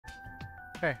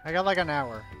Okay, I got like an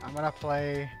hour. I'm gonna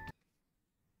play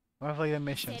the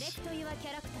missions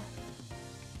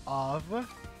of.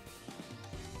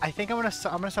 I think I'm gonna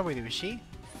start with Ushi.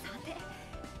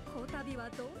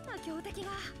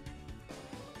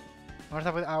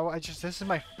 This is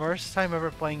my first time ever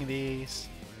playing these.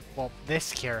 Well,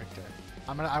 this character.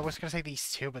 I was gonna say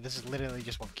these two, but this is literally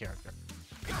just one character.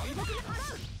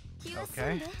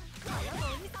 Okay.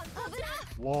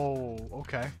 Whoa.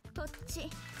 Okay.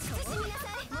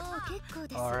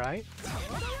 All right.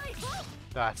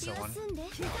 That's the one.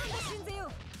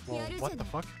 Whoa. What the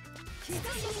fuck?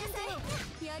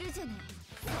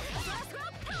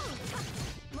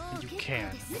 You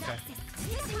can. Okay.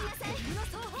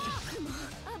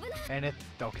 And it.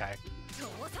 Okay.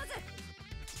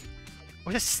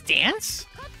 What, this stance?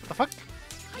 What the fuck?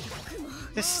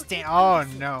 This stance. Oh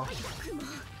no.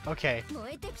 Okay.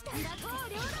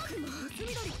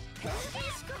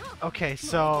 Okay,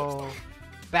 so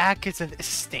back it's a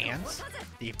stance.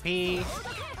 DP.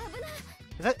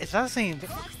 Is that the same?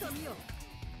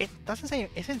 It doesn't say.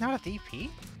 Is it not a DP?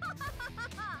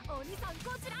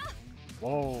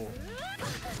 Whoa.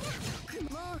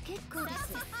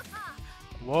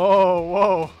 Whoa,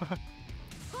 whoa.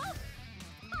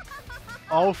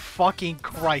 Oh fucking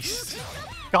Christ.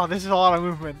 God, this is a lot of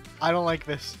movement. I don't like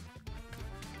this.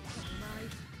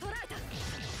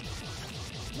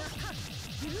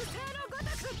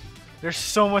 There's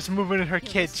so much movement in her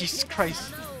kit, Jesus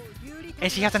Christ.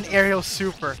 And she has an aerial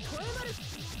super.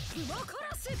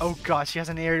 Oh god, she has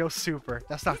an aerial super.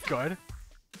 That's not good.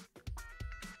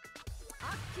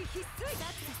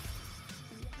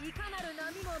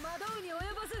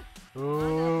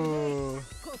 Ooh.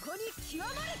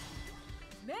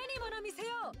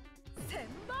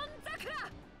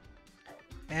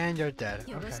 And you're dead.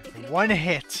 Okay. One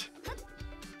hit.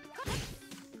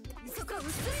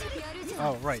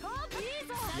 Oh, right.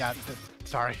 Yeah,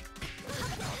 sorry.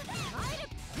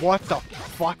 What the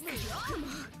fuck?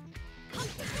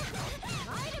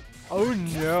 Oh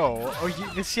no. Oh,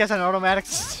 she has an automatic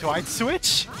side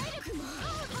switch?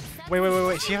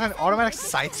 Wait. She has an automatic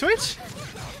side switch?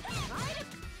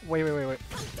 Wait.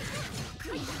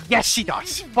 Yes, she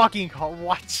does. Fucking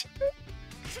what?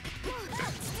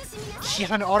 She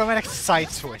has an automatic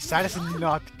side switch. That is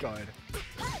not good.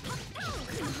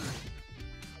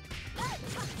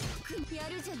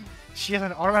 She has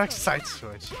an automatic side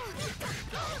switch.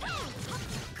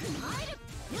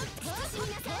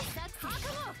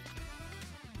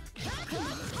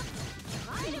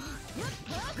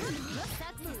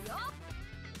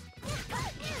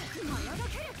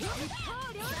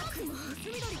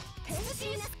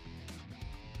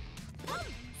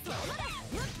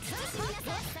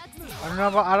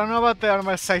 I don't know about the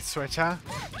automatic side switch, huh?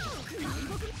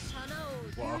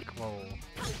 Whoa.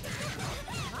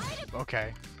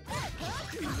 Okay.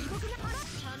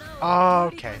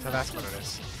 Okay, so that's what it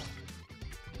is.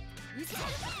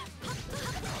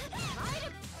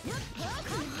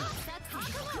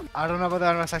 I don't know about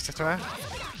that on my sex right?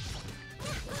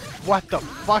 What the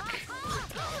fuck?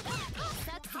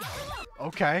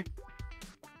 Okay.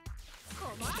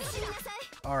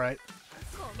 Alright.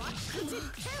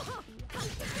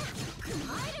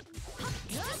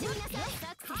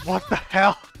 What the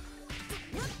hell?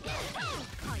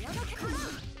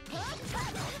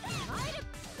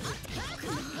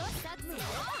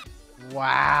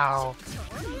 Wow.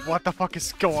 What the fuck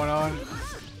is going on?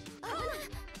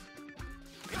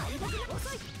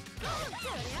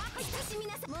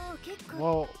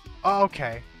 Whoa. Oh,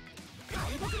 okay.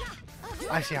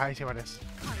 I see what it is.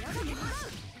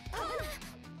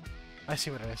 I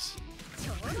see what it is.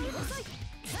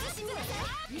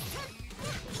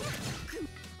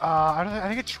 I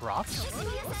think it drops.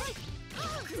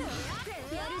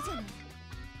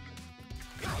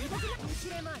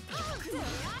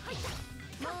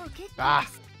 Ah.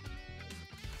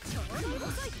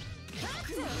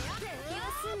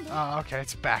 Oh, okay,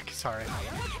 it's back. Sorry.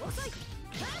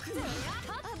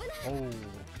 Oh.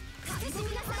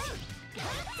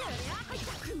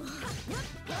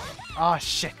 Oh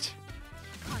shit.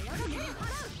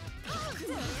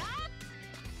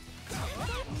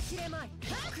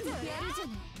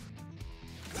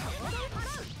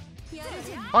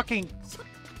 Fucking.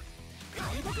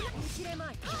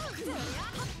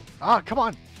 Ah, come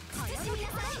on.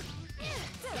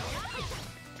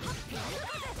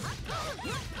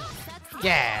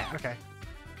 Yeah, okay.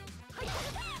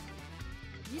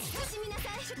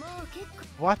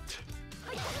 What?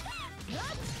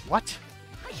 What?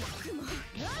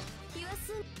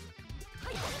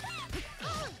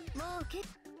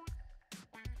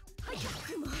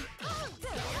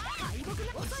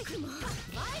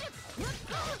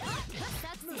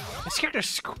 This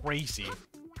character's crazy.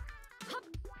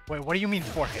 Wait, what do you mean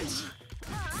 4 hits?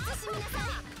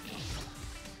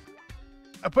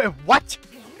 Wait, what?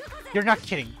 You're not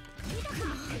kidding.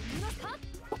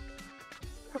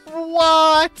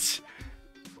 What?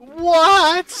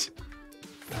 What?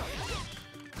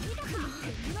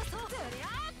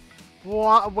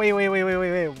 What?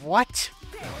 Wait. What?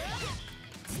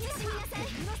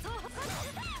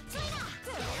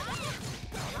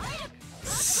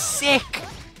 Sick!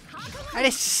 That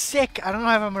is sick! I don't know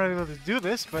if I'm gonna be able to do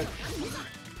this, but...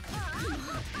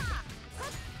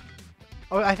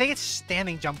 Oh, I think it's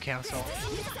standing jump cancel.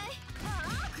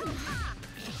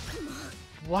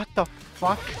 What the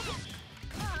fuck?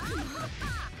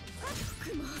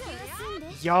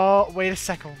 Yo, wait a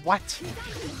second, what?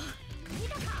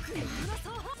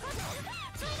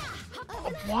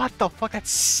 What the fuck?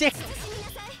 That's sick!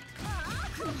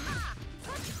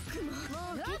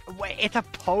 Wait, it's a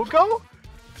pogo?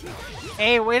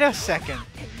 Hey, wait a second.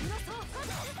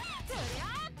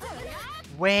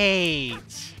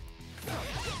 Wait.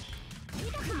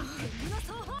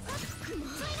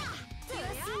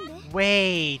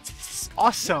 Wait, this is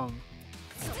awesome.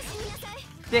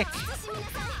 Sick.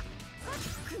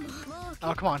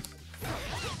 Oh, come on.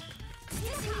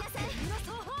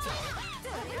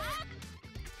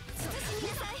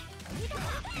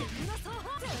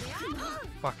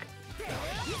 Fuck.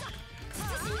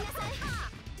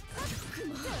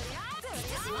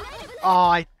 Oh,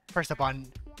 I pressed the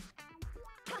button.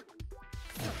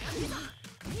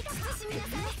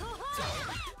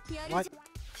 What?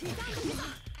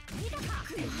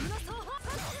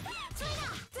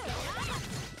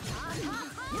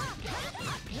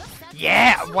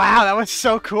 Yeah! Wow, that was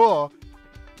so cool!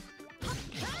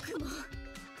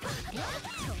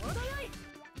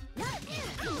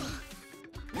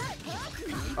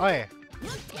 Oh yeah.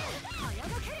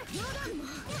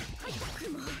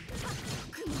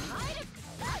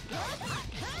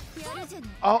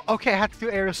 Oh, okay, I had to do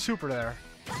aerial super there.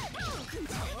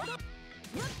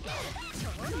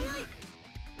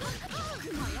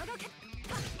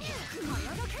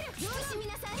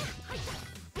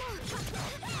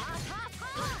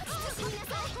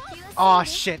 Oh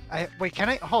shit! Wait. Can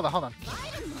I? Hold on.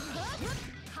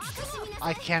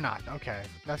 I cannot. Okay,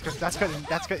 that's good. That's good.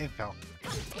 That's good info.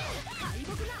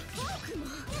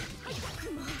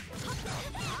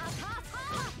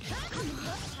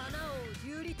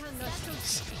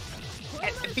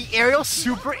 The aerial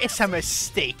super is a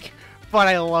mistake, but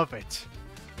I love it.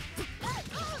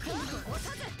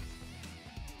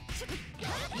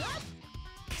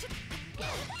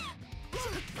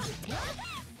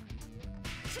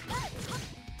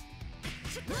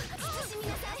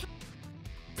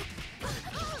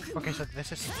 Okay, so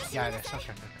this is... Yeah, it is.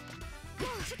 Okay.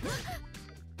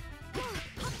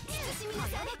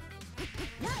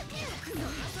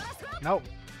 No.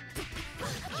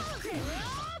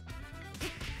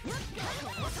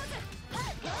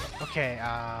 Okay,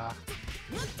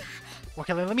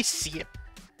 okay, let me see it.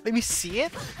 Let me see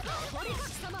it?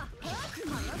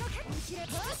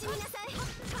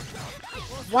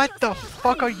 What the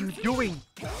fuck are you doing?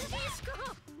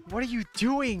 What are you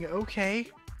doing? Okay.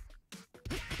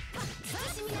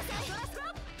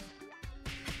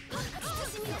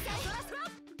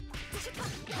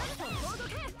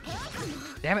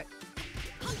 Damn it.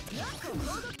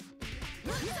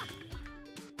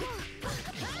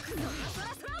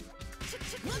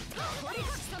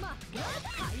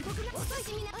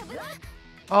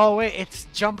 Oh wait, it's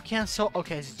jump cancel.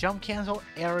 Okay, it's jump cancel,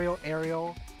 aerial.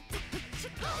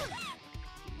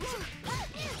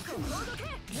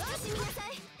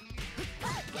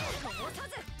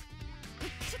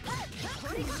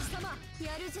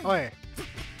 Oh yeah.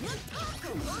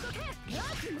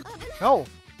 No.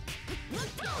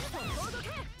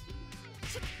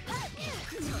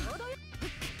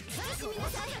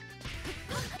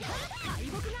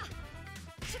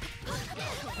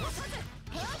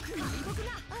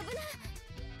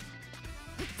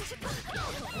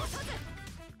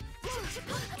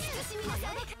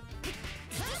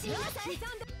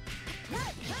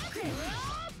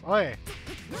 Oi.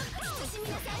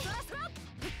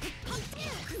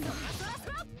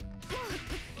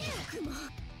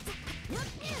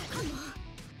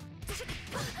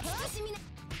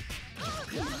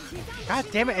 God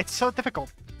damn it, it's so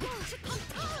difficult.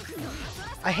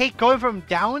 I hate going from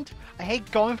down to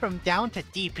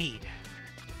DP.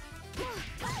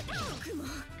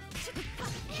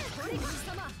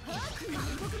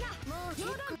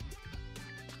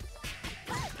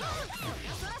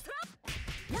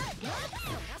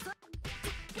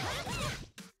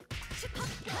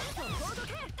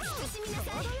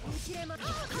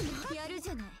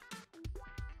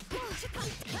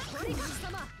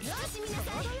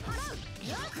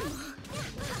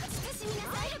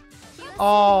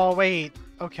 Oh, wait.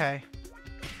 Okay.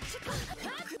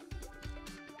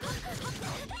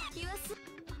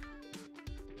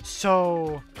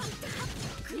 So...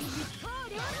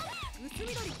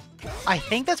 I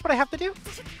think that's what I have to do?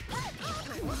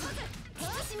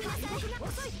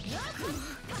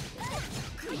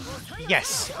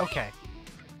 Yes, okay.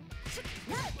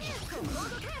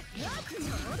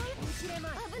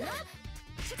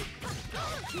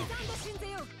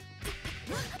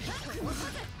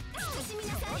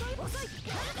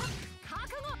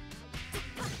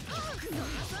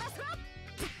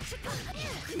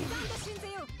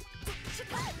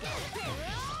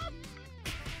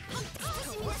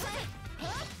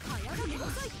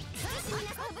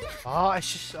 Oh, I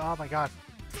just... Oh my god.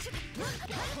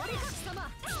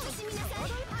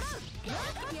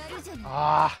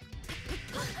 Ah.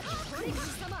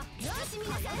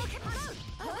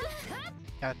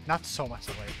 Yeah, not so much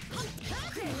away.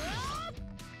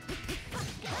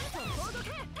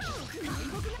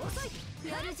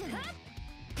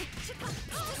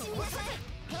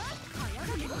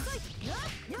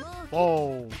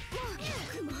 Whoa.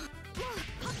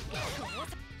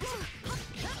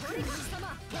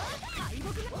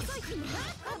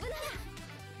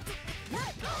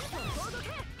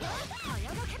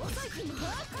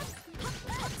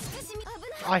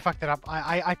 I fucked it up.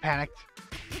 I panicked.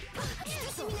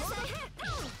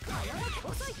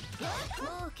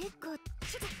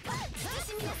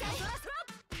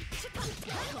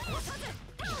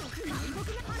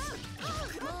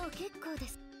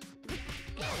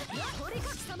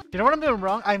 You know what I'm doing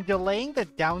wrong? I'm delaying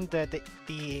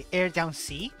the air down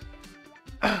C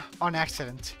on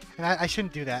accident. And I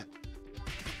shouldn't do that.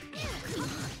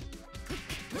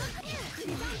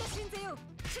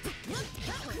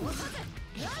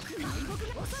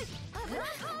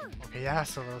 Okay, yeah,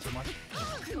 that's a little too much.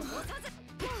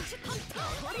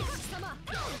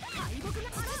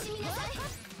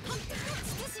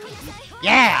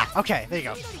 Yeah! Okay, there you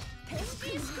go.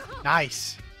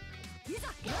 Nice.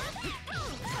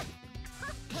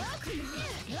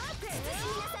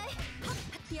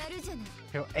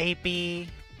 Go AB.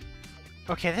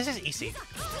 Okay, this is easy.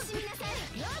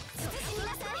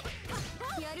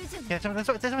 Yeah,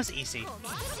 this one's easy.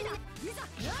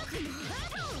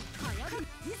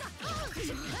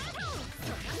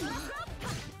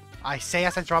 I say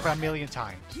as I drop it a million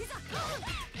times.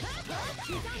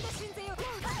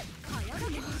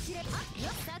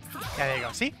 Yeah, there you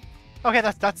go. See? Okay,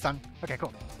 that's done. Okay,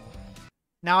 cool.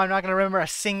 Now I'm not gonna remember a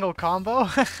single combo.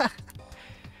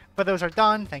 But those are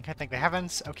done. Thank the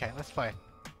heavens. Okay, let's play.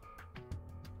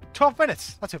 12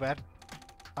 minutes. Not too bad.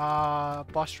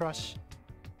 Boss rush.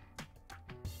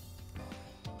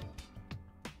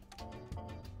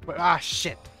 Wait, ah,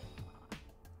 shit.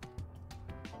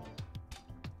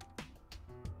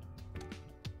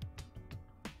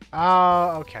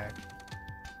 Oh, okay.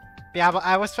 Yeah, but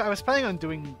I was planning on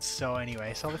doing so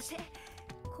anyway. So let's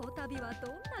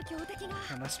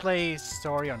play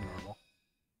story on normal.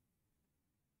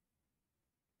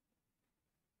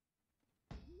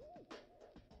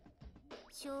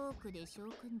 ショークで召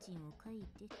喚人を書い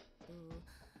てっと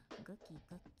ガキ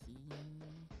ガキ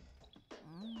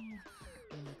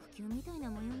肉球みたい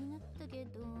な模様になったけ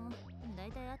どだ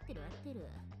いたい合ってる合ってる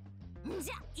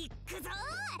じゃ行くぞ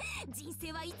人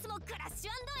生はいつもクラッシュ&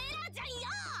エラーじゃんよ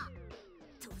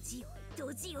閉じよ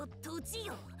閉じよ閉じ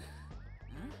よ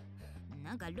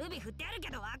なんかルビ振ってある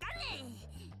けどわかんね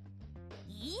え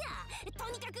いやと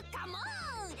にかくカモ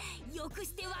ンよく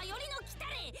してはよりの来た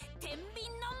れ天秤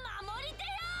の守り手よ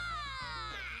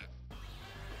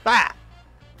Ah!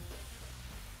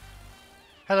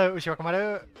 Hello,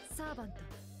 Ushiwakamaru. サーバント、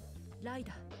ライ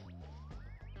ダ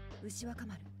ー、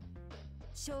Ushiwakamaru。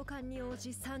召喚に応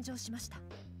じ参上しました。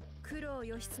九郎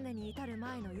義経に至る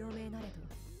前の幼名なれど、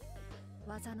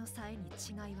技のさえに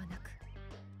違いはなく、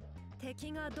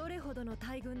敵がどれほどの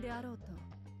大軍であろうと、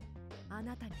あ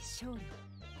なたに勝利を。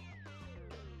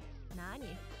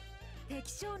何？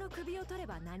敵将の首を取れ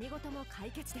ば何事も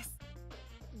解決です。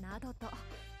などと。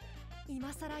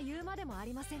 今さら言うまでもあ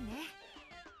りませんね。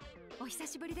お久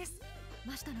しぶりです。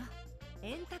マシトの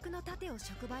円卓の盾を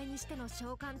触媒にしての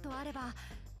召喚とあれば、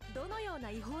どのような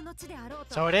違法の地であろう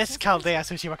と。So it is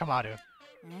Caldeas Ushiwakamaru.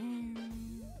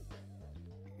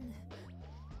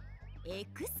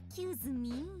 Excuse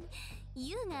me.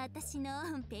 ユウが私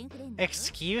のペンフレンド。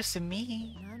Excuse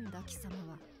me. なんだ貴様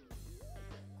は。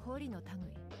コリの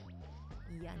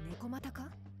類。いや猫股か。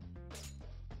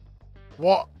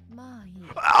 What? まあいい。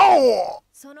Oh!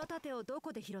 その盾をど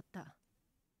こで拾った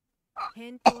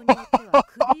返答によっては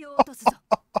首を落とすぞ。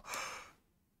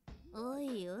お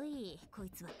いおい、こい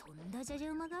つはとんだじゃじ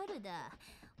ゃ馬ガールだ。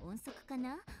音速か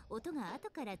な？音が後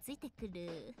からついてく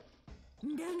る。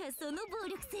だがその暴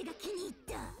力性が気に入っ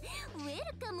た。ウェ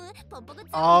ルカム、ポッポコツ。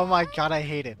Oh my god, I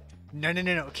hate it. No, no,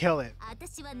 no, no, kill it.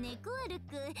 私は猫歩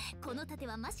く。この盾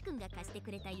はマシ君が貸してく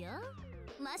れたよ。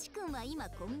マシ君は今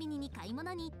コンビニに買い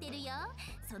物に行ってるよ。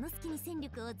その隙に戦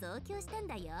力を増強したん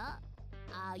だよ。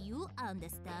Are you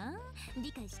understand?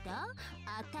 理解した？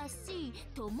私、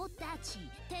友達、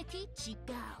敵違う。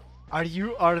Are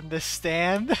you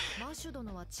understand? マシュ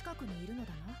殿は近くにいるの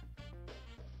だな。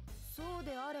そう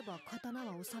であれば刀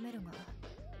は収めるが、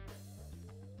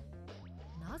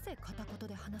なぜ片言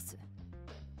で話す？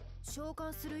召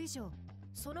喚する以上、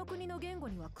その国の言語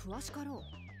には詳しかろう。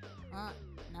あ、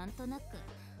なんとなく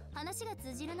話が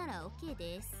通じるなら OK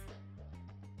です。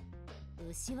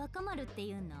牛若丸って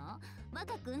いうの？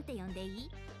若くんって呼んでいい？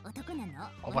男なの？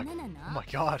 女なの？ Oh my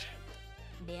god.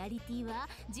 レアリティは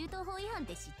銃刀法違反っ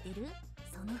て知ってる？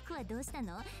その服はどうした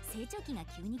の？成長期が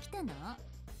急に来たの？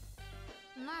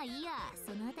まあいいや、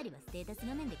そのあたりはステータス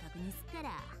画面で確認すっか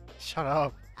ら。Shut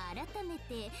up. 改め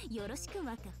てよろしく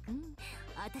若くん。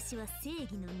私は正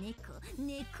義の猫、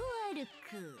猫歩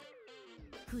く。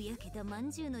ふやけたま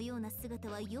んじゅうのような姿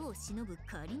は世を忍ぶ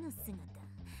仮の姿。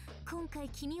今回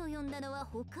君を呼んだのは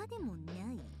他でもない。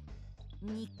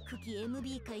憎き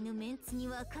MB 界のメンツに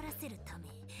分からせるため、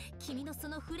君のそ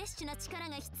のフレッシュな力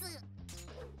が必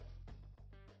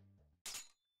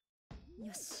要。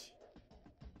よし、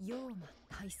妖魔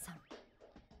退散。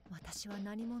私は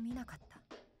何も見なかった。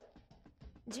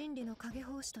人理の影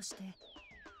法師として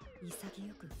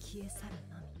潔く消え去る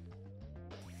のみ。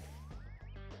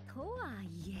とは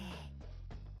いえ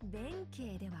弁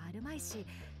慶ではあるまいし、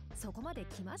そこまで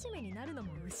生真面目になるの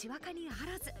も牛若にあ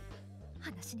らず。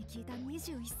話に聞いた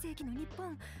21世紀の日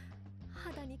本、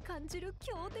肌に感じる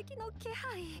強敵の気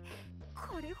配。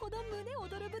これほど胸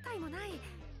躍る舞台もない。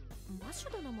マシ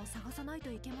ュ殿も探さない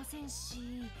といけません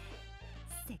し、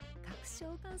せっかく召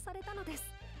喚されたのです。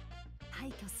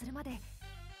退去するまで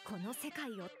この世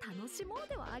界を楽しもう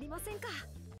ではありませんか。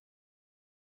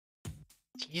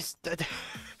Jeez.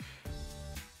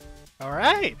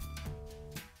 Alright.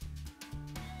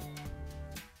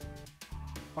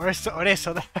 俺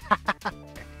そだ。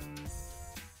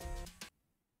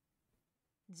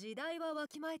時代はわ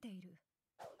きまえている。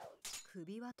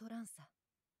首は取らんさ。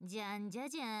じゃんじゃ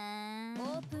じゃーん。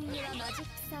オープンユアマジック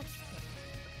サーキット。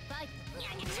ファイト。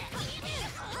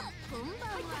こんばん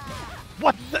は。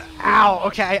What the? Ow!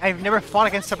 Okay, I've never fought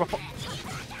against her before.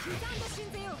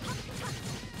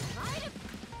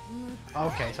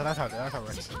 Okay, so that's how it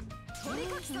works.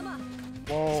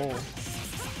 Whoa.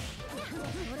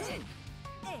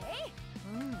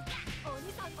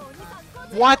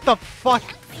 What the fuck?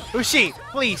 Ushi,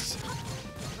 please.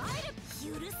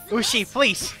 Ushi,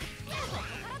 please.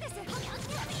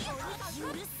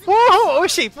 Whoa,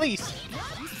 Ushi, please.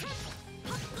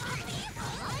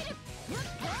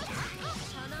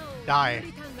 Die.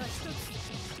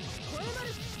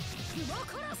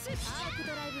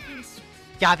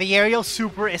 Yeah, the aerial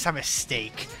super is a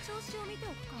mistake.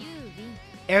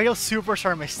 Aerial supers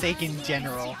are a mistake in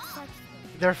general.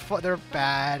 They're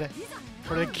bad.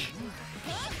 For the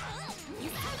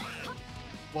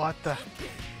what the?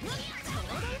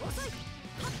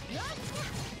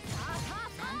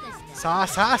 Sa!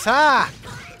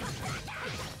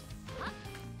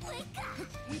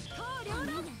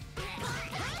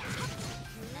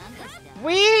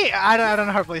 I don't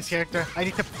know how to play this character. I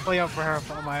need to play out for her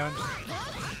on my own.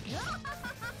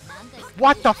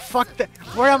 What the fuck?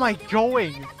 Where am I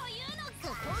going?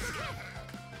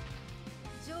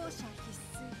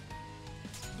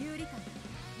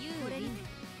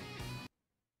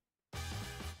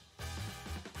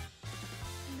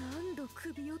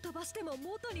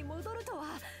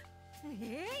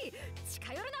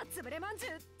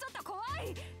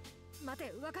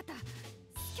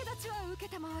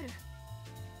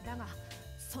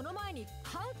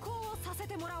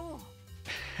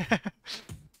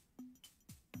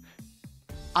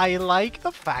 I like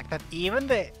the fact that even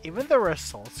the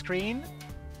result screen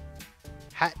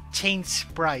had changed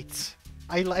sprites.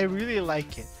 I really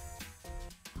like it.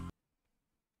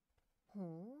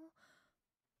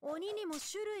 鬼にも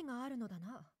種類があるのだ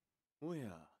な。おや、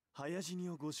早死に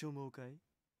をご所望かい？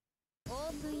オ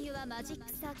ープンユアマジック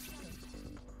サーキット。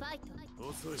ファイト。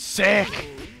 Sick!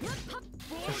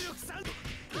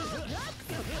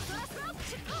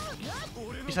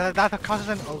 You said that causes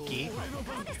an Oki.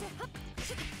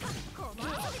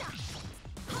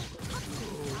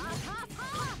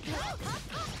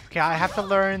 Okay, I have to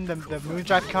learn the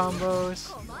Moondrive combos.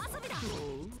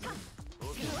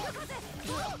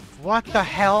 What the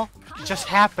hell just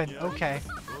happened? Okay.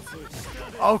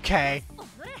 Okay.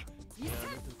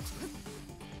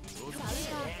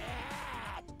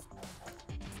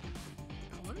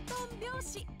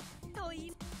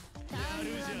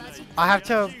 I have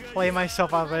to play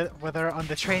myself out with her on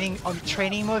the training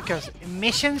mode because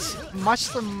missions,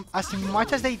 as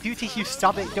much as they do teach you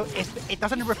stuff, it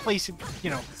doesn't replace, you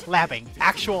know, labbing,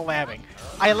 actual labbing.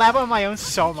 I lab on my own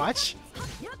so much.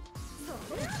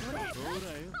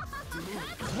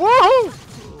 Woohoo!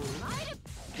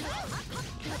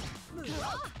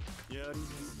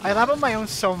 I lab on my own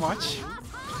so much.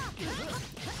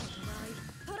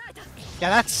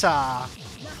 Yeah, that's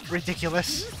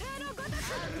ridiculous.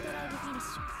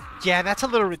 Yeah, that's a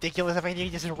little ridiculous if I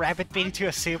need to just rabbit bait into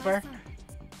a super.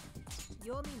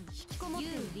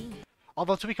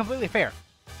 Although, to be completely fair,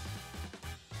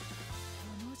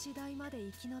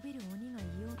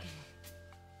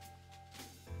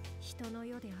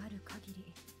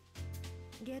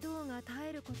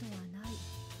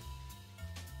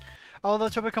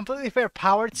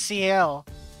 powered CL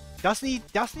does need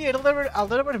a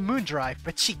little bit of Moondrive,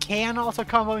 but she can also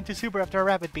combo into super after a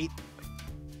rabbit beat.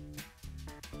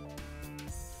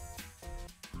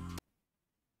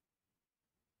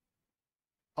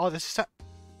 Oh, this is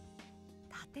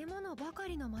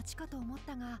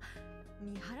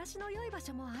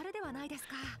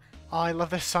Oh, I love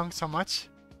this song so much.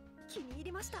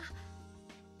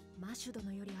 マシュ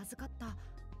殿より預かった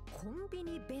コンビ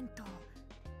ニ弁当、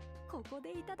ここ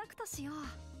でいただくとしよう。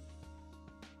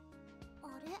あ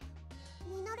れ、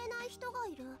見慣れない人が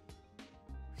いる。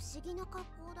不思議な格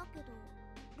好だけど、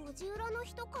路地裏の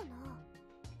人かな。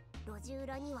路地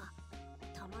裏には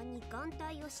たまに眼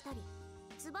帯をしたり、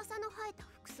翼の生えた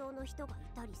服装の人がい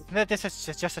たりする。This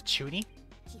is just a chuny?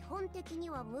 基本的に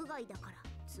は無害だから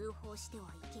通報しては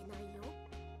いけないよ。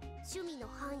趣味の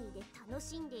範囲で楽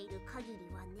しんでいる限り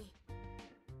はね。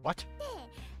What? って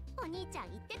お兄ちゃ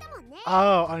ん言ってたもんね。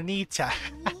Oh, Onita.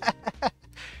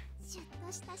 シュッ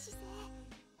とした姿勢、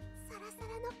サラサ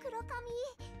ラの黒髪。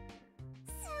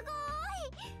す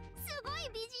ごい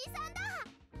美人さんだ。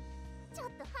ちょ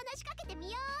っと話しかけて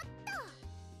みようっと。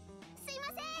すいま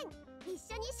せん、一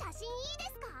緒に写真いいで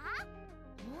すか？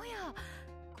おや、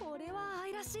これは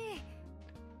愛らしい。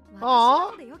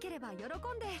 Aww. でよければ喜んで。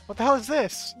 What the hell is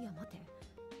this? いや待て、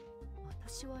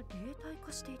私は霊体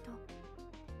化していた。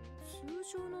通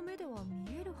常の目では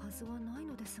見えるはずはない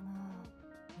のですが。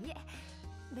いえ、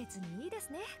別にいいです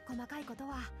ね、細かいこと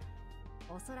は。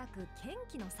おそらく剣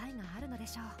気の才があるので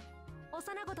しょう。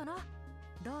幼子殿、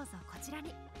どうぞこちら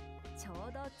に。ちょ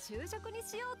うど昼食に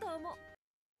しようと思う。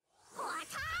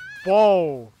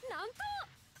 Whoa. なんと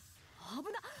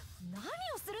危な、何を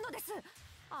するのです。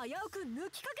危うく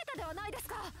抜きかけたではないです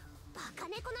か。バカ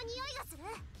猫の匂いがする。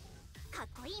かっ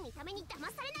こいい見た目に騙さ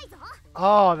れないぞ。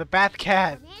 Oh, the bad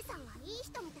cat. お姉さんはいい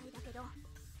人みたいだけど、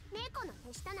猫の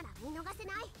手下なら見逃せ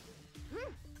ない。うん。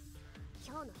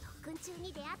今日の特訓中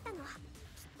に出会ったのはきっ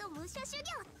と武者修行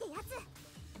ってやつ。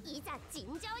いざ尋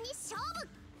常に勝負。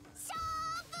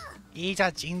い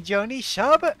ざ尋常に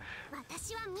勝負。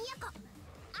私は宮子。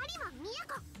有馬宮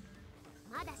子。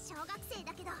まだ小学生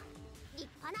だけど立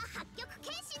派な八極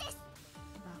剣士です。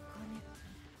バカ猫。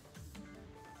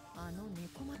あの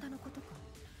猫股のことか。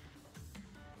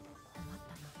困っ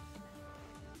た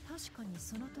な。確かに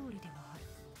その通りではある。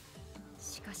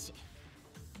しかし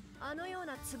あのよう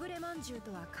なつぶれまんじゅう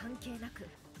とは関係なく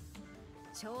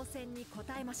挑戦に応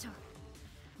えましょう。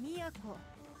宮子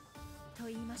と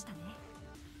言いましたね。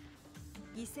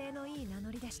威勢のいい名乗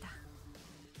りでした。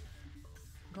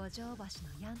五条橋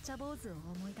のやんちゃ坊主を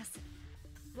思い出す。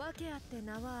訳あって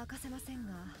名は明かせません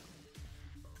が、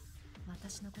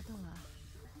私のことは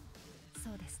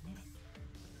そうですね。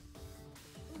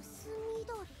薄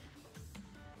緑。め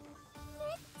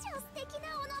っちゃ素敵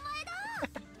なお名前だ。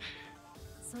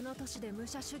その年で武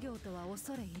者修行とは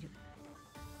恐れ入る。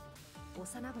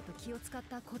幼子と気を使っ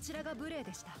たこちらが無礼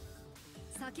でした。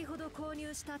先ほど購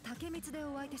入した竹光で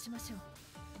お相手しましょ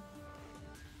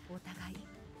う。お互い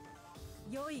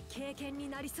良い経験に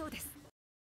なりそうです。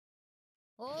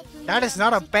 That is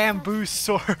not a bamboo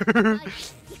sword.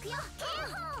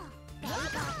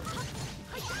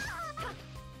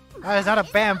 That is not a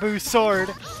bamboo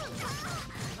sword.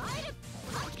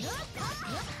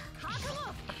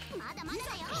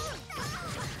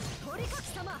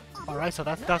 Alright, so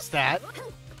that's that.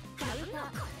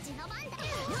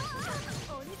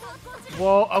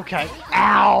 Whoa, okay.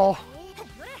 Ow!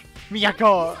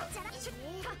 Miyako!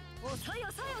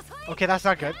 Okay, that's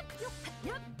not good.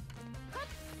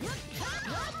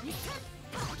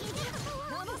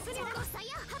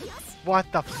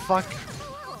 What the fuck?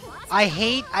 I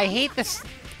hate this.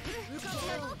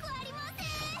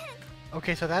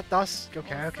 Okay, so that does.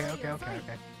 Okay.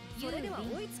 それでは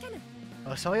追いつけぬ。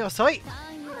遅い遅い。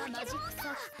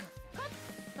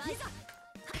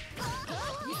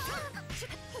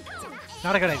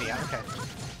Not a good idea.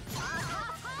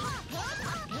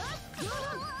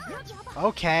 Okay.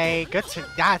 Okay, good to.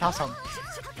 That's awesome.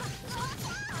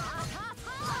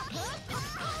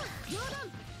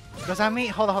 Does that mean?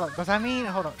 Hold on. Does that mean?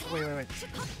 Hold on. Wait.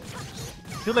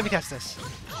 Do let me test this.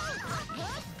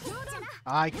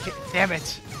 I can't. Damn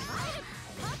it.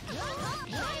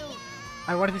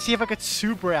 I wanted to see if I could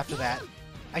super after that.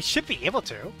 I should be able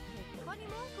to. 他に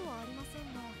文句はありませ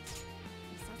んが、い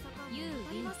ささかもあ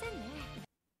りませんね。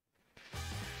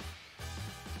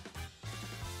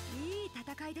いい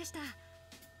戦いでした。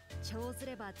調す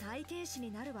れば大剣士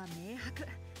になるは明白。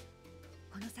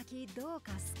この先どう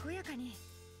か健やかに。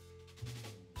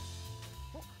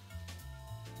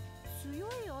強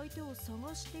い相手を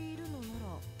探しているのなら、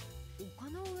丘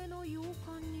の上の洋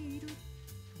館にいると。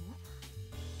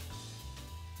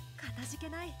かたじけ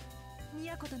ない、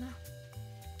都殿。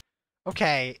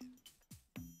Okay.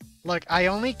 Look, I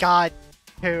only got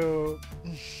to...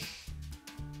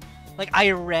 Like,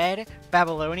 I read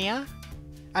Babylonia,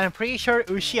 and I'm pretty sure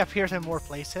Ushi appears in more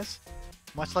places.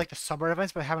 Much like the summer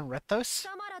events, but I haven't read those. 貴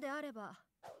様らであれば、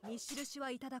見印は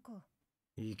いただこう。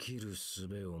生きる術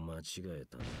を間違え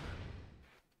た。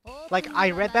Like,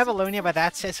 I read Babylonia, but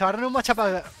that's it. So I don't know much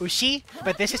about Ushi,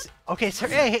 but this is... Okay,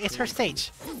 it's her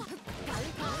stage.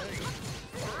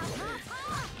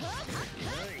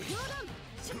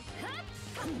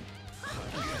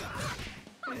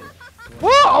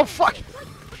 Whoa! Oh, fuck!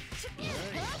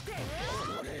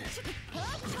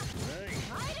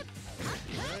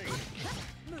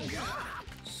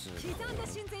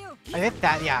 I did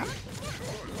that, yeah.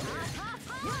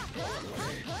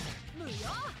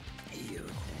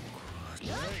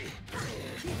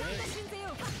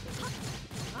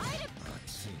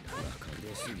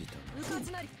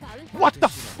 What the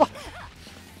fuck?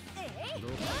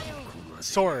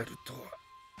 Sword.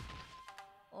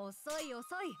 遅い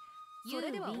遅い。そ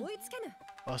れでは追いつけぬ。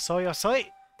遅い遅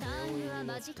い。ターンは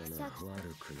マジックサークス。フ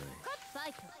ァ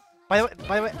イト。By the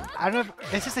way, I don't know if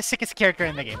this is the sickest character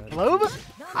in the game. Globe?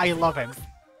 I love him.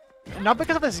 Not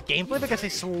because of his gameplay, because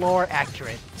he's lore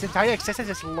accurate. His entire existence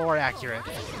is lore accurate.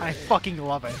 And I fucking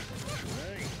love it.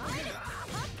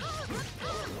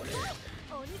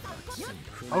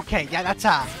 Okay, yeah, that's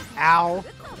a... Ow.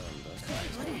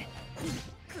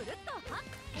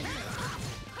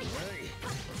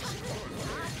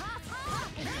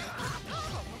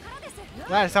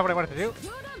 That is not what I wanted to do.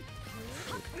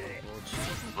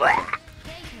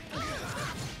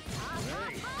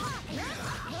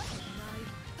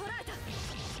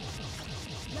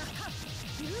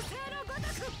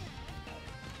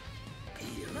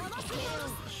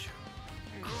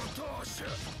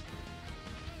 Ushi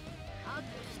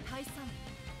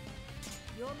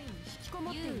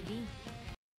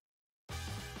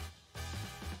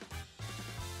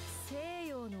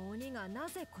がな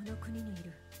ぜこの国にい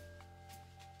る。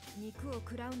肉を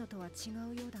食らうのとは違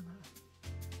うようだが、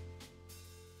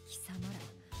貴様ら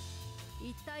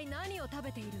一体何を食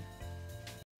べている。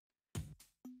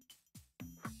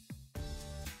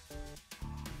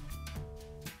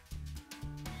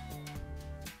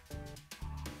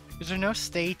Is there no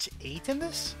stage 8 in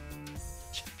this?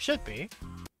 Should be.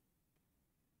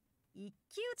 一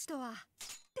騎打ちとは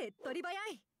手っ取り早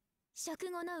い。食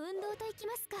後の運動といき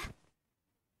ますか。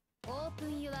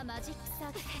Open your magic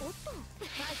circle.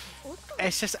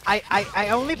 It's just I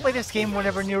only play this game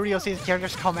whenever new Real Season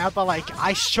characters come out, but like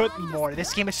I should more.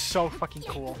 This game is so fucking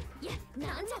cool.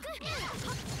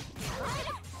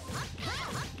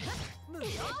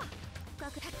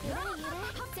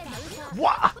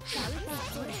 What?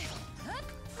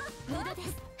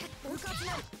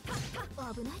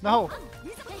 No.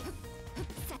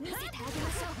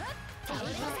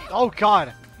 Oh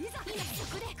god.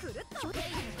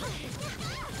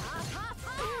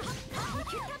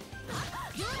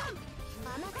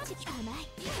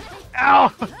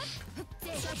 Ow!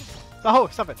 Oh,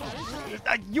 stop it.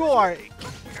 You are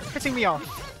pissing me off.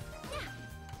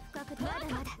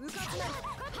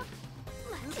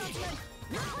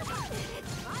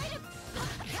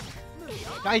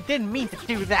 I didn't mean to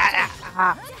do that.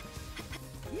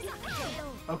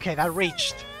 Okay, that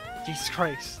reached. Jesus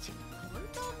Christ.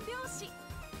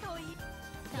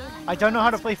 I don't know how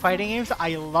to play fighting games.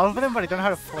 I love them, but I don't know how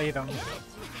to play them.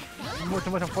 Most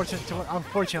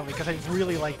unfortunately, because I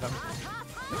really like them.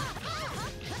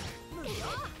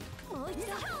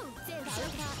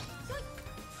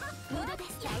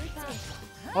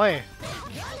 Oi.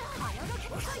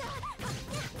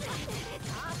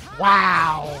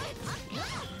 Wow.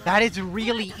 That is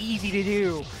really easy to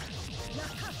do.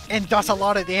 And does a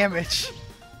lot of damage.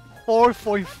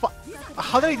 4.5.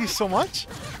 How did I do so much?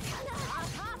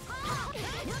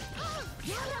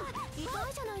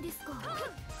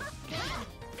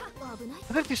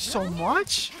 How did I do so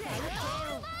much?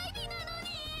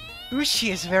 Ushi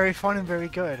is very fun and very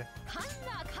good.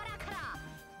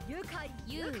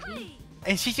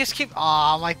 And she just keep.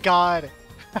 Oh my god.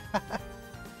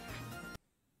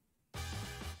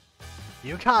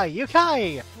 Yukai,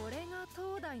 Yukai! これが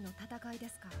東大の戦いで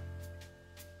すか。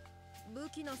武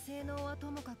器の性能はと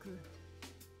もかく、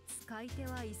使い手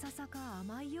はいささか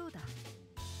甘いようだ。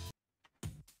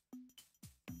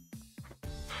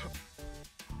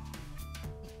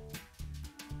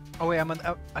Oh wait, I'm on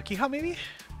Akiha maybe?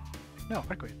 No,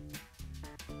 Earthquake.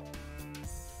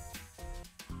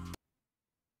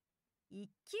 一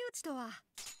騎打ちとは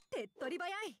手っ取り早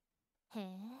い。へえ、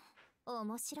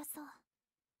面白そう。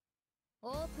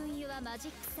オープンユアマジ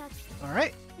ックサーキット。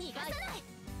Alright. 逃がさない。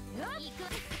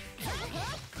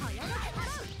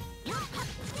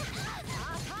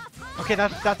Okay,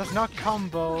 that does not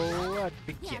combo at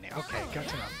the beginning. Okay, good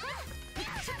to know.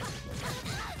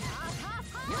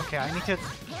 Okay, I need to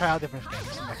try out different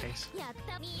things in that case.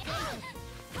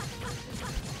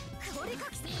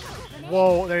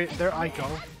 Whoa, there I go.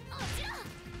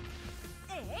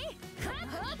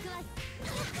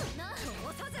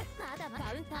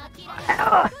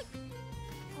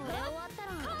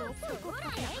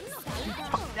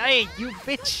 Hey, you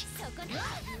bitch!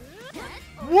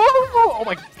 Whoa! Oh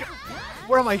my god!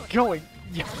 Where am I going?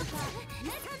 Yeah.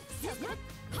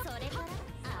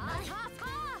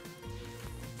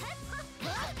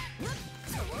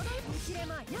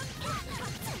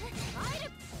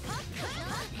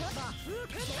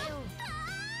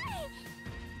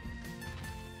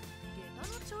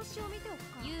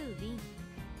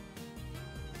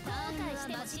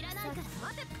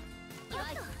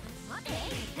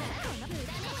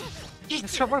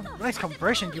 Jesus, what a nice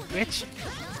conversion, you bitch!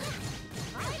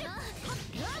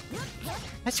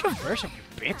 Nice conversion, you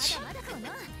bitch!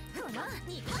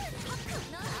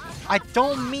 I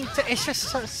don't mean to, it's just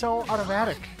so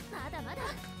automatic.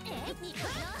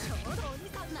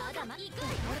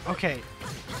 Okay.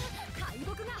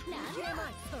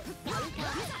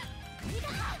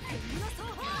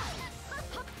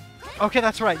 Okay,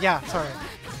 that's right, yeah, sorry.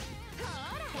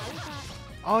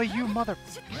 Oh, you mother...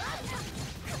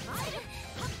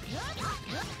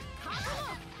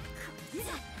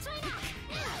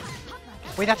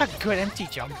 Wait, that's a good empty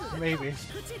jump, maybe.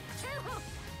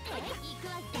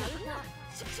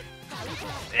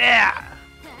 Yeah!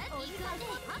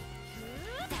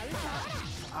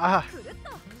 Ah.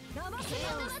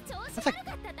 That's like...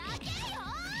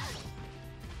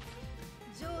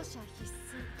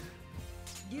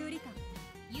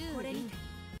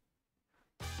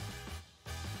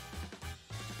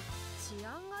 治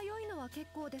安が良いのは結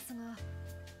構ですが、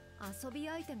遊び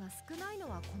相手が少ないの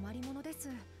は困りものです。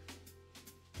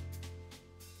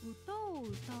歌を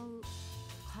歌う、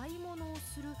買い物を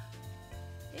する、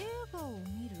映画を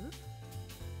見る。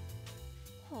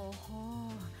ほほ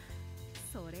う、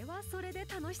それはそれで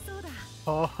楽しそうだ。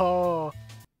ほほ。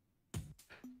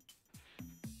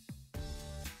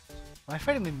Am I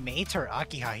fighting with mates or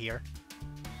Akiha here?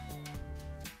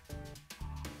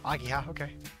 Akiha,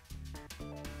 okay.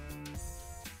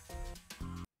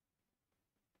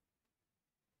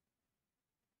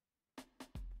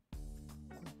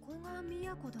 ここが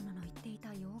宮古殿の言ってい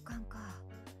た洋館か。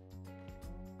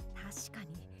確か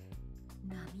に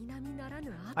並々なら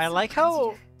ぬ熱さを感じる。 I like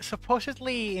how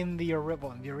supposedly in the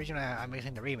original, I'm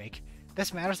using the remake,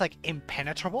 this matter's like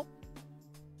impenetrable.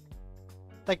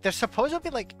 Like there's supposed to be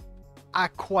like a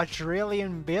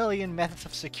quadrillion billion methods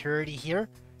of security here,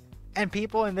 and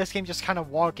people in this game just kind of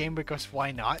walk in because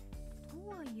why not? と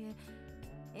はいえ、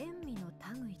塩味の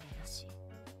類でなし、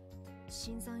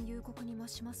新参幽谷に増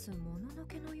しますものの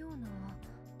けのような。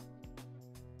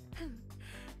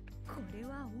これ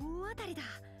は大当たりだ。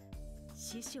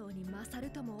師匠に勝る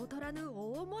とも劣らぬ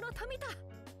大物と見た。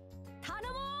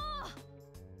頼も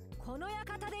う。この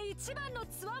館で一番の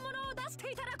つわものを出し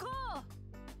ていただこう。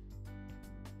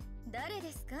誰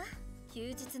ですか？休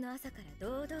日の朝から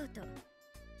堂々と。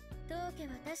当家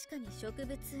は確かに植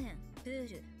物園、プー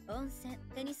ル、温泉、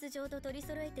テニス場と取り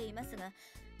揃えていますが、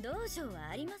道場は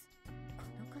あります。こ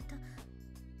の方、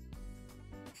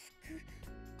服、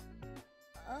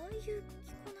ああいう着こ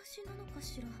なしなのか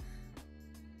しら。い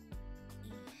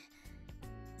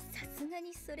え、さすが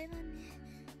にそれはね。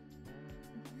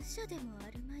武者でも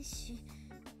あるまいし、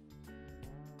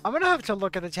I'm gonna have to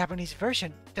look at the Japanese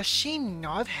version. Does she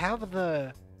not have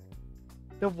the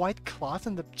white cloth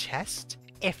in the chest?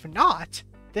 If not,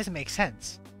 this makes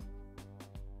sense.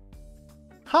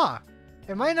 Huh.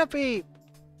 It might not be...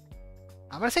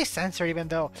 I'm gonna say censor even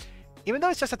though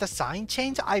it's just a design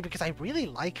change, because I really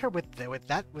like her with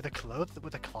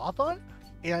the cloth on.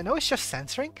 And I know it's just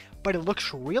censoring, but it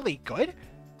looks really good.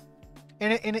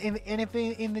 And if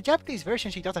in the Japanese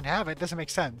version she doesn't have it, it doesn't make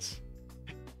sense.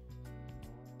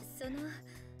 その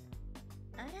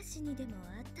嵐にでも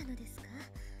あったのですか？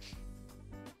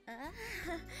ああ、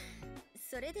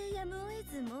それでやむを得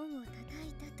ず門を叩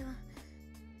いたと。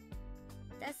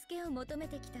助けを求め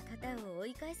てきた方を追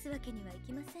い返すわけにはい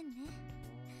きませんね。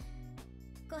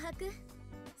琥珀、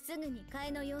すぐに替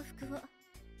えの洋服を。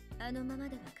あのまま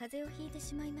では風邪をひいて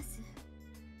しまいます。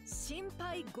心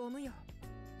配ご無用。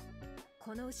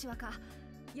この牛若、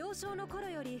幼少の頃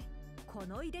よりこ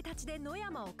のいでたちで野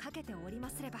山をかけておりま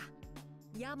すれば、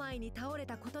病に倒れ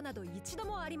たことなど一度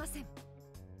もありません。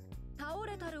倒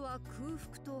れたるは空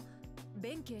腹と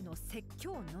弁慶の説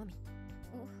教のみ。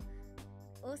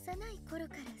幼い頃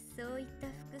からそういった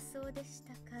服装でし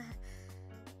たか。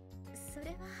それ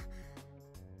は、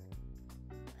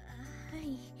は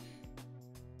い、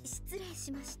失礼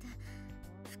しました。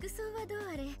服装はどう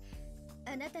あれ、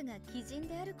あなたが貴人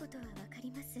であることはわか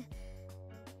ります。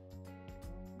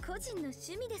個人の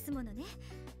趣味ですものね。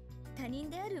他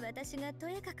人である私がと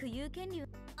やかく言う権利を。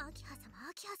秋葉様、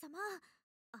秋葉様、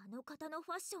あの方の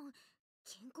ファッション、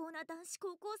健康な男子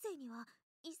高校生には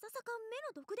いささか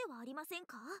目の毒ではありません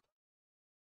か？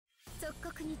即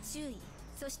刻に注意、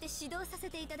そして指導さ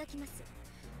せていただきます。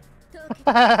当家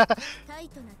タイ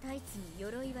トなタイツに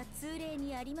鎧は通例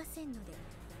にありませんので。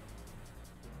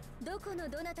どこの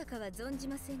どなたかは存じ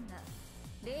ませんが、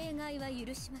例外は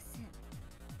許しません。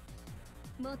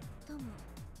もっとも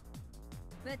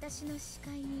私の視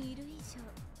界にいる以上、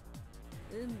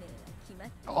運命は決まっ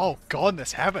ています。Oh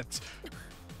goodness heavens!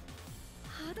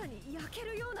 肌に焼け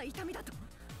るような痛みだと。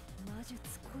魔術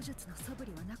古術の素振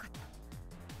りはなかった。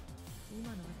今の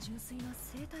は純粋な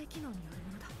生体機能による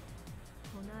ものだ。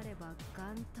となれば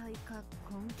眼帯か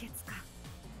根血か。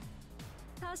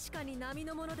確かに波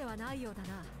のものではないようだ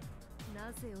な。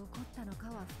なぜ起こったのか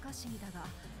は不可思議だが、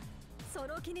そ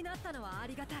の気になったのはあ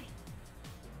りがたい。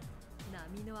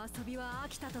波の遊びは飽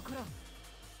きたところ、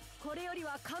これより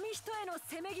は紙一重の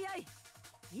せめぎ合い。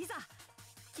いざ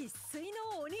生粋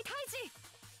の鬼退治。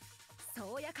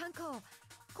宗谷観光、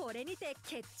これにて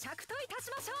決着といたし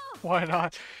ましょう。 Why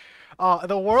not?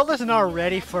 The world is not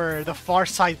ready for the far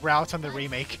side routes on the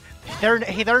remake. They're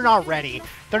not ready.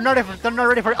 They're not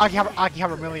ready for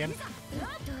Akihabara Million.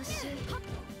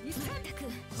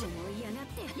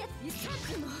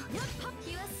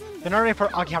 They're not ready for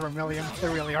Akihabara Million. They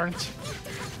really aren't.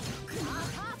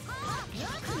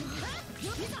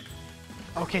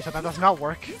 Okay, so that does not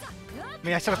work. I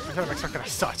mean, I sort of expected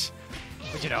as such.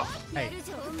 But you know, hey.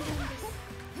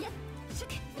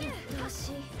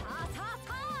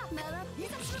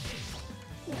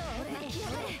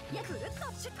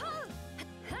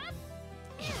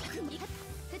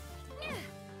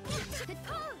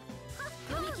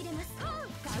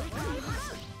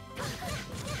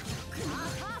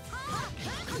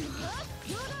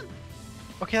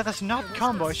 Okay, that's not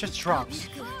combo, it's just drops.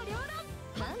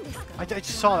 I just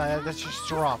saw that, that's just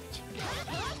dropped.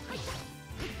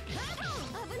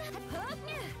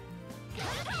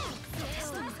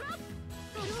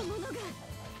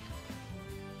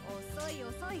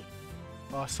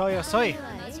 Oh, soy.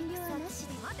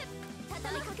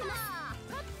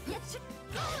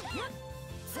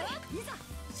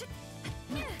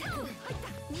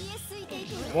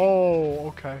 Whoa,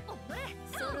 okay.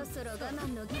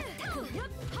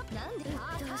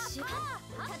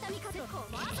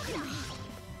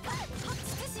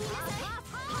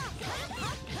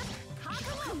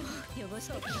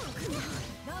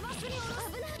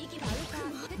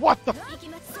 What the?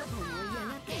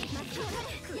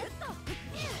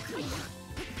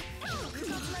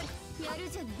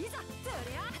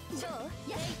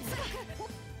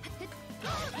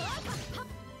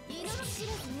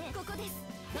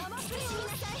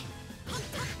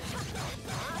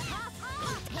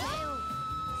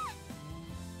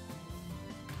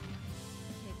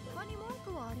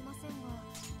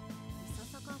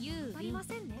無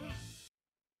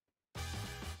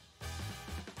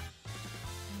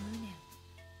念。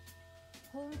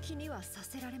本気にはさ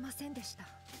せられませんでした。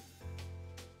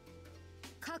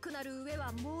かくなる上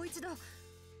はもう一度、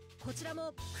こちら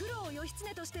も九郎義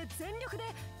経として全力で。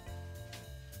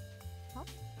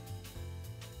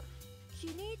気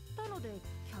に入ったので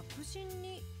客人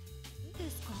に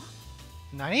ですか？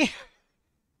何?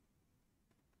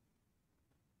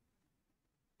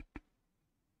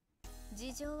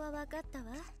事情は分かったわ。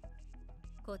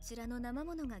こちらの生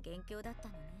物が元凶だった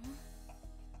のね。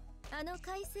あの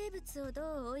海生物をど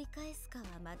う追い返すかは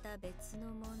また別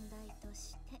の問題と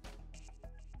して、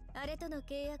あれとの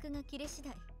契約が切れ次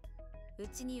第う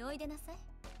ちにおいでなさい。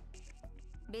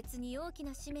別に大き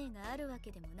な使命があるわ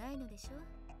けでもないのでしょ。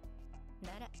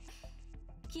なら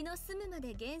気の済むま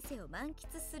で現世を満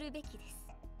喫するべきです。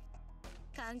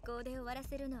観光で終わら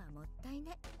せるのはもったい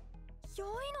ない。良い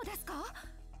のですか？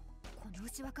この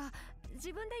内若、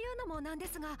自分で言うのもなんで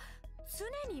すが、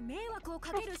常に迷惑を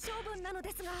かける性分なので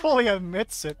すが。Fully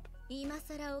admits it. 今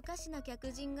さらおかしな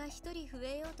客人が一人増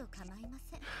えようと構いま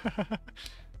せん。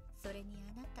それに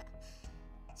あなた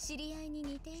知り合いに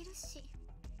似ているし、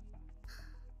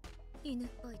犬っ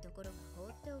ぽいところは放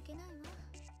っておけないわ。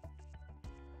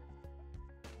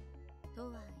と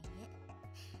はいえ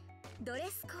ドレ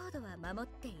スコードは守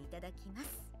っていただきます。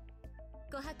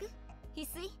琥珀、翡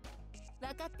翠、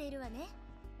分かっているわね。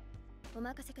お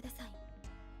任せください。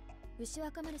牛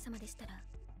若丸様でしたら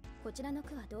こちらの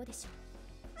句はどうでしょ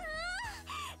う。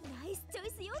ナイスチョ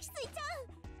イスよ、翡翠ちゃん。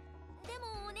で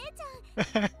もお姉ちゃ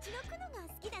んこっちの句のが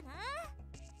好きだな。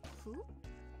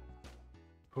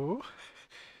Who?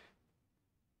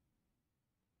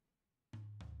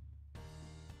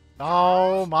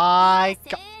 Oh my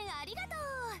god. ありがとう。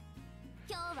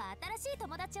今日は新しい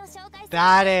友達を紹介する。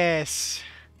That is.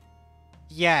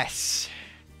 Yes.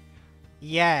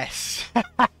 Yes.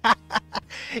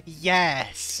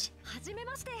 Yes. はじめ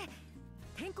まして、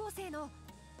転校生の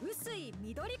臼井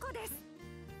緑子です。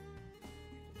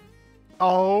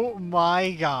Oh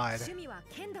my god. 趣味は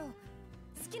剣道、好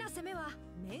きな攻めは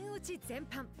面打ち全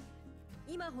般。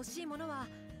今欲しいものは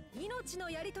命の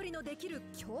やり取りのできる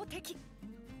強敵。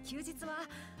休日は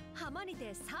浜に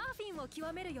てサーフィンを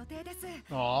極める予定です。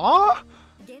Aww.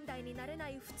 現代になれな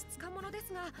いふつつか者で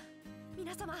すが、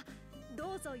皆様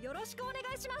どうぞよろしくお願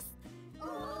いします。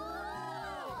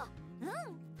う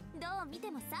ん、どう見て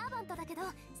もサーバントだけど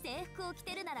制服を着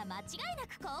てるなら間違いな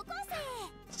く高校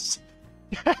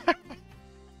生。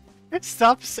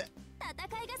Stop. 戦い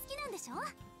が好きなんでしょ。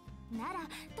なら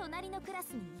隣のクラス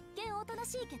に一見おとな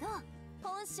しいけど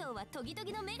本性はトギト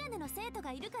ギのメガネの生徒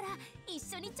がいるから一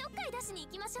緒にちょっかい出しに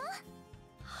行きましょう。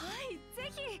はい、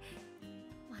ぜひ。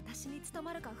私に務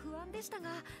まるか不安でしたが、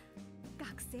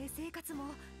学生生活も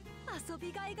遊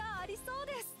びがいがありそう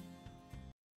です。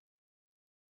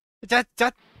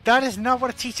That is not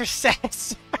what a teacher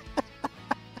says.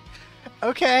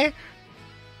 Okay.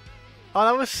 Oh,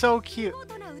 that was so cute. 見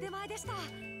事な腕前でした。こ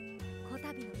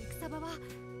たびの戦場は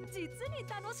実に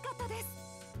楽しかったです。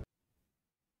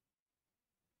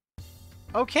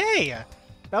Okay.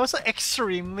 That was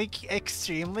extremely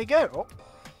good. Oh.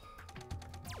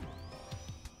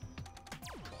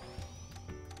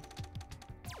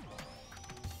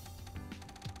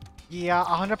 Yeah,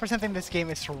 100% think this game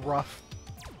is rough.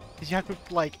 Because you have to,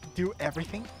 like, do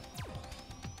everything.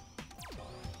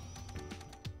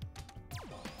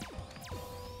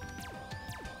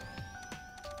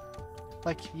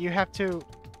 Like, you have to...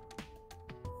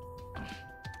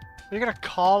 You're gonna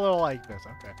call it like this,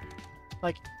 okay.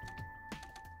 Like,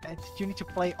 and you need to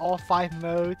play all 5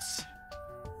 modes.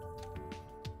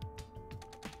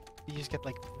 You just get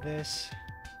like this.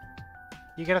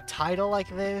 You get a title like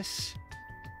this.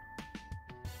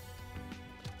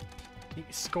 You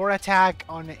score attack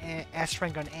on S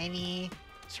rank on any.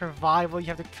 Survival, you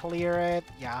have to clear it.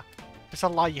 Yeah, there's a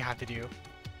lot you have to do.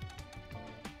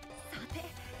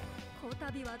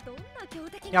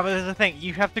 Yeah, but there's the thing.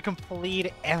 You have to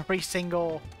complete every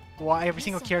single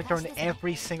character on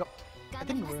every single... I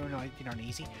didn't really know it on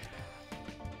easy.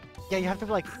 Yeah, you have to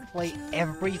like play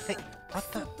everything. What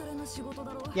the?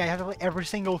 Yeah, you have to play every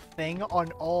single thing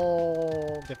on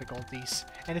all difficulties.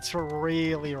 And it's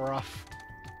really rough.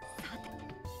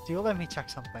 Do let me check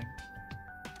something.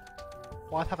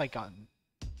 What have I gotten?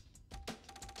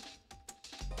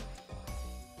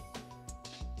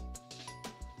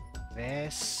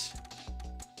 This.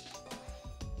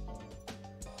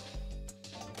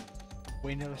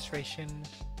 Wind illustration.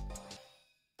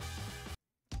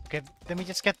 Okay, let me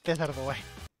just get this out of the way.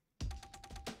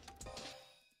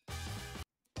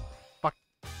 Fuck.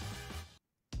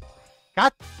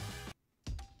 God!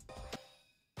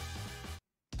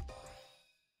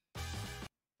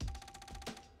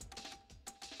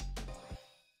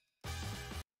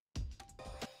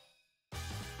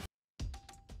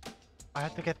 I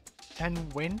have to get 10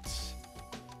 wins?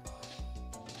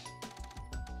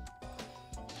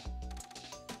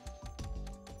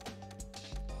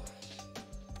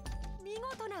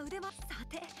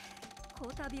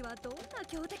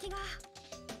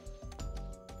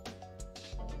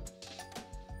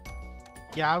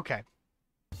 Yeah, okay.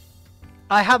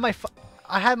 I had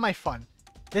my fun.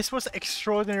 This was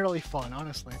extraordinarily fun,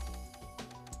 honestly.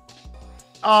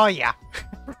 Oh yeah.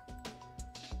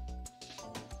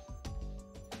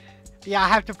 Yeah, I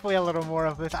have to play a little more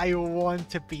of this. I want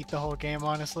to beat the whole game,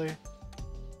 honestly.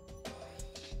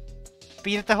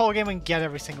 Beat the whole game and get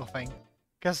every single thing.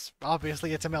 Because,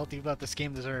 obviously, it's a Melty Blood. This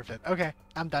game deserved it. Okay,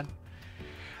 I'm done.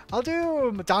 I'll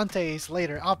do Dante's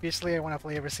later. Obviously, I want to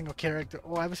play every single character.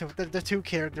 Well, the 2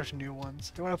 characters, new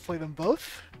ones. I want to play them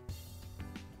both.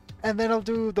 And then I'll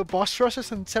do the boss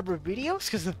rushes in separate videos,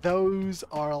 because those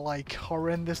are, like,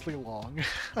 horrendously long.